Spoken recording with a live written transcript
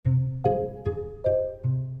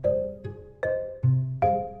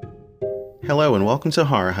Hello and welcome to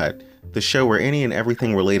Horror Hut, the show where any and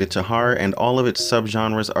everything related to horror and all of its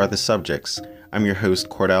subgenres are the subjects. I'm your host,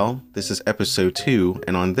 Cordell. This is episode 2,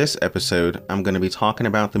 and on this episode, I'm going to be talking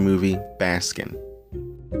about the movie Baskin.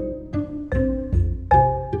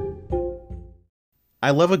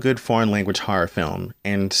 I love a good foreign language horror film,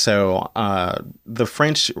 and so the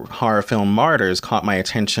French horror film Martyrs caught my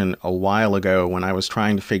attention a while ago when I was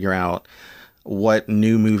trying to figure out what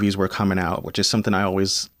new movies were coming out, which is something I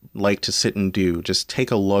always like to sit and do. Just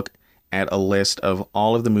take a look at a list of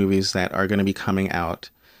all of the movies that are going to be coming out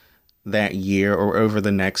that year or over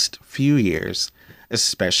the next few years,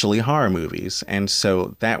 especially horror movies. And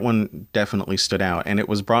so that one definitely stood out. And it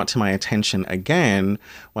was brought to my attention again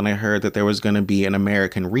when I heard that there was going to be an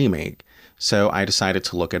American remake. So I decided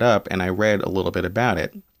to look it up and I read a little bit about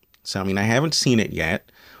it. So, I haven't seen it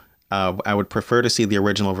yet. I would prefer to see the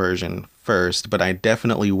original version first, but I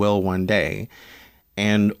definitely will one day.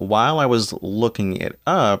 And while I was looking it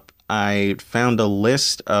up, I found a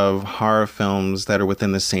list of horror films that are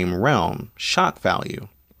within the same realm, shock value.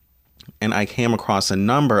 And I came across a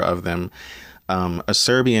number of them. A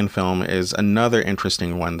Serbian film is another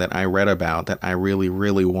interesting one that I read about that I really,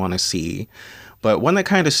 really want to see. But one that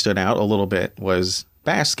kind of stood out a little bit was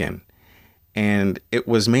Baskin. And it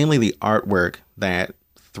was mainly the artwork that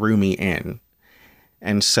threw me in.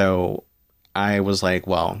 And so I was like,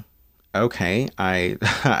 well, okay.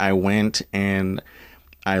 I went and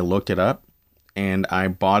I looked it up and I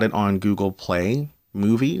bought it on Google Play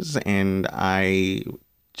Movies, and I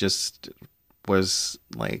just was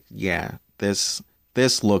like, yeah, this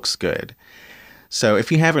looks good. So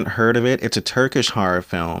if you haven't heard of it, it's a Turkish horror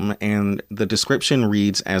film, and the description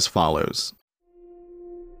reads as follows.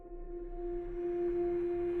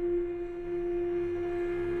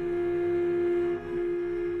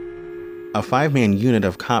 A 5-man unit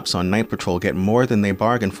of cops on night patrol get more than they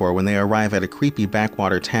bargained for when they arrive at a creepy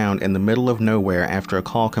backwater town in the middle of nowhere after a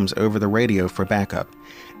call comes over the radio for backup.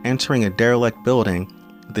 Entering a derelict building,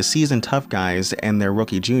 the seasoned tough guys and their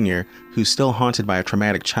rookie junior, who's still haunted by a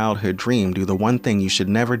traumatic childhood dream, do the one thing you should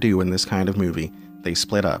never do in this kind of movie. They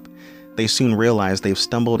split up. They soon realize they've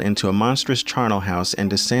stumbled into a monstrous charnel house and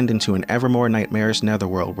descend into an ever more nightmarish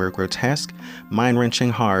netherworld where grotesque, mind-wrenching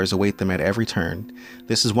horrors await them at every turn.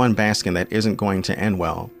 This is one Baskin that isn't going to end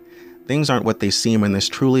well. Things aren't what they seem in this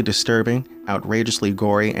truly disturbing, outrageously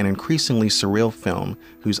gory, and increasingly surreal film,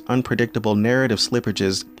 whose unpredictable narrative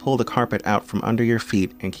slippages pull the carpet out from under your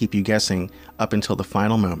feet and keep you guessing up until the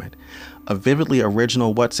final moment. A vividly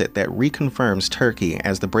original what's-it that reconfirms Turkey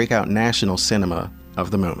as the breakout national cinema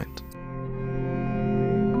of the moment.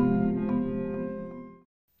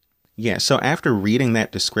 Yeah, so after reading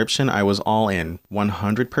that description, I was all in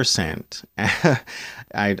 100%.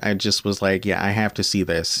 I just was like, yeah, I have to see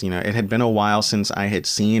this. It had been a while since I had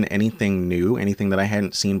seen anything new, anything that I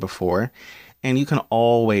hadn't seen before. And you can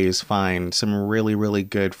always find some really, really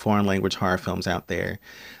good foreign language horror films out there.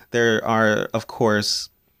 There are, of course,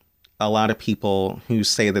 a lot of people who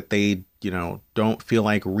say that they, don't feel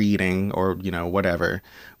like reading or, whatever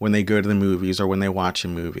when they go to the movies or when they watch a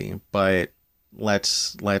movie. But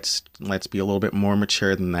let's be a little bit more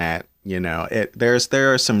mature than that.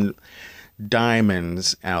 There are some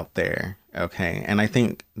diamonds out there. Okay. And I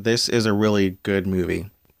think this is a really good movie.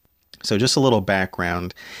 So just a little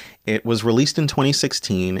background. It was released in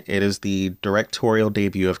 2016. It is the directorial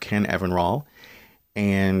debut of Ken Evernhall,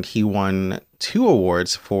 and he won 2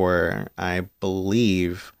 awards for, I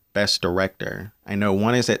believe, Best Director. I know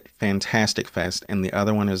one is at Fantastic Fest and the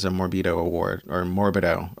other one is a Morbido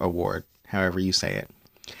Award, however you say it.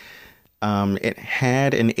 It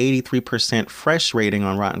had an 83% fresh rating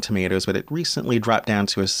on Rotten Tomatoes, but it recently dropped down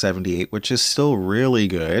to a 78, which is still really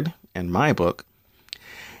good in my book.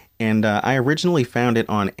 And I originally found it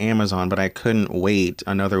on Amazon, but I couldn't wait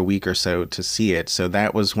another week or so to see it. So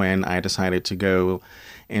that was when I decided to go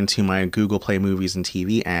into my Google Play Movies and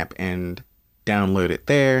TV app and download it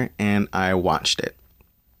there, and I watched it.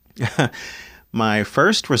 My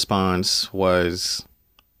first response was,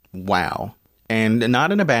 wow. And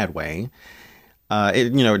not in a bad way.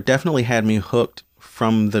 It definitely had me hooked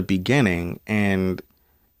from the beginning. And,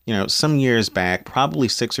 some years back, probably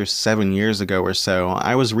 6 or 7 years ago or so,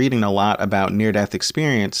 I was reading a lot about near-death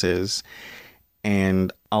experiences.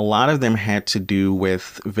 And a lot of them had to do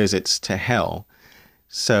with visits to hell.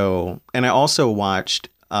 So, and I also watched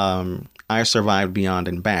I Survived Beyond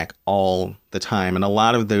and Back all the time. And a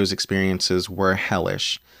lot of those experiences were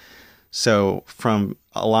hellish. So from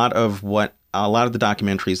a lot of the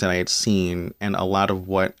documentaries that I had seen and a lot of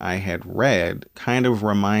what I had read kind of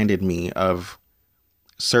reminded me of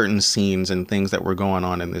certain scenes and things that were going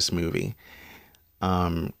on in this movie.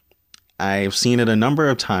 I've seen it a number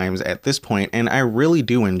of times at this point, and I really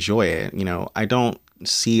do enjoy it. You know, I don't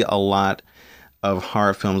see a lot of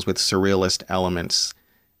horror films with surrealist elements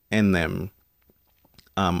in them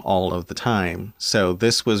all of the time. So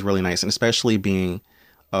this was really nice, and especially being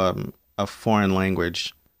a foreign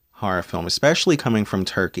language horror film, especially coming from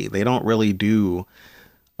Turkey. They don't really do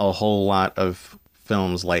a whole lot of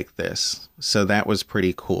films like this. So that was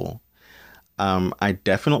pretty cool. I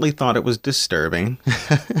definitely thought it was disturbing.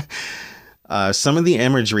 Some of the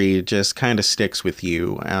imagery just kind of sticks with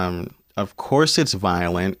you. Of course it's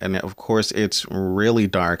violent, and of course it's really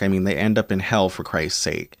dark. I mean, they end up in hell, for Christ's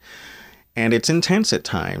sake. And it's intense at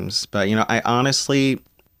times, but, you know, I honestly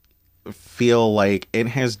feel like it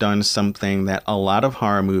has done something that a lot of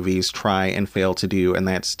horror movies try and fail to do, and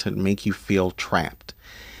that's to make you feel trapped.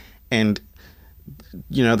 And,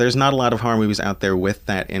 you know, there's not a lot of horror movies out there with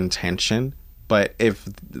that intention, but if,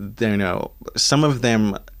 you know, some of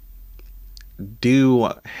them do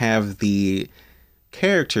have the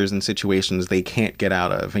characters and situations they can't get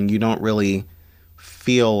out of, and you don't really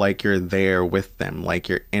feel like you're there with them, like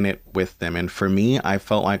you're in it with them. And for me, I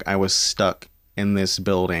felt like I was stuck in this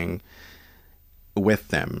building with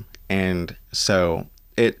them. And so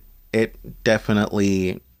it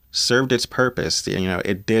definitely served its purpose. You know,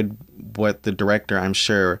 it did what the director, I'm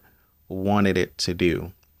sure, wanted it to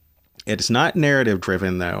do. It's not narrative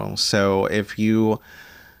driven though. So if you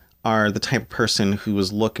are the type of person who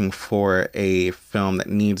is looking for a film that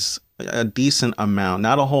needs a decent amount,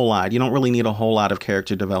 not a whole lot. You don't really need a whole lot of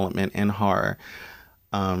character development in horror.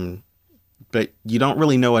 But you don't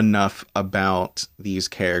really know enough about these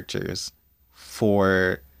characters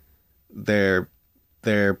for their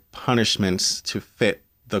punishments to fit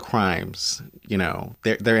the crimes. You know,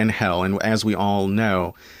 they're in hell. And as we all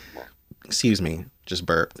know, excuse me, just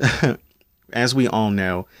burped. As we all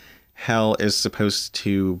know, hell is supposed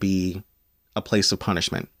to be a place of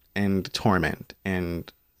punishment and torment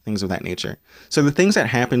and things of that nature. So the things that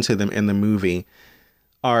happen to them in the movie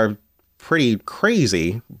are pretty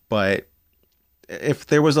crazy, but if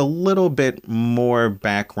there was a little bit more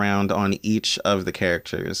background on each of the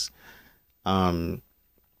characters, then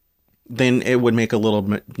it would make a little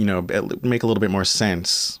bit, you know, make a little bit more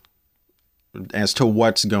sense as to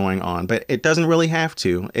what's going on. But it doesn't really have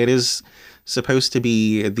to. It is supposed to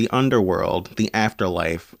be the underworld, the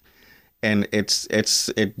afterlife. And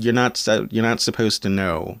you're not supposed to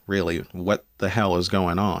know really what the hell is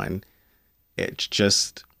going on. It's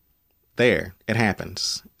just there. It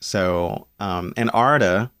happens. So, and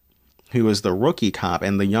Arda, who is the rookie cop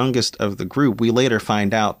and the youngest of the group, we later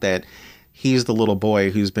find out that he's the little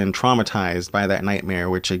boy who's been traumatized by that nightmare,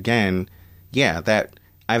 which again, yeah, that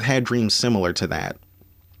I've had dreams similar to that.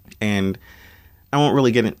 And I won't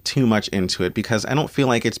really get too much into it because I don't feel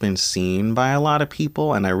like it's been seen by a lot of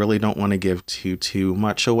people, and I really don't want to give too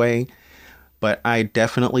much away. But I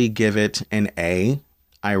definitely give it an A.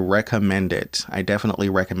 I recommend it. I definitely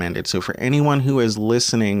recommend it. So for anyone who is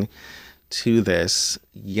listening to this,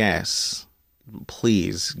 yes,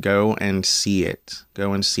 please go and see it.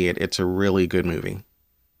 Go and see it. It's a really good movie.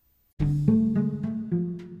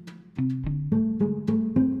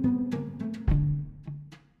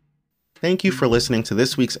 Thank you for listening to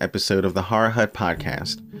this week's episode of the Horror Hut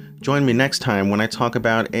Podcast. Join me next time when I talk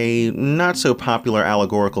about a not-so-popular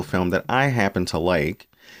allegorical film that I happen to like.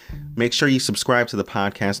 Make sure you subscribe to the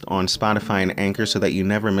podcast on Spotify and Anchor so that you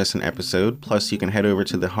never miss an episode. Plus, you can head over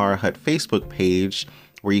to the Horror Hut Facebook page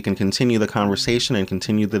where you can continue the conversation and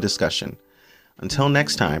continue the discussion. Until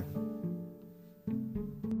next time.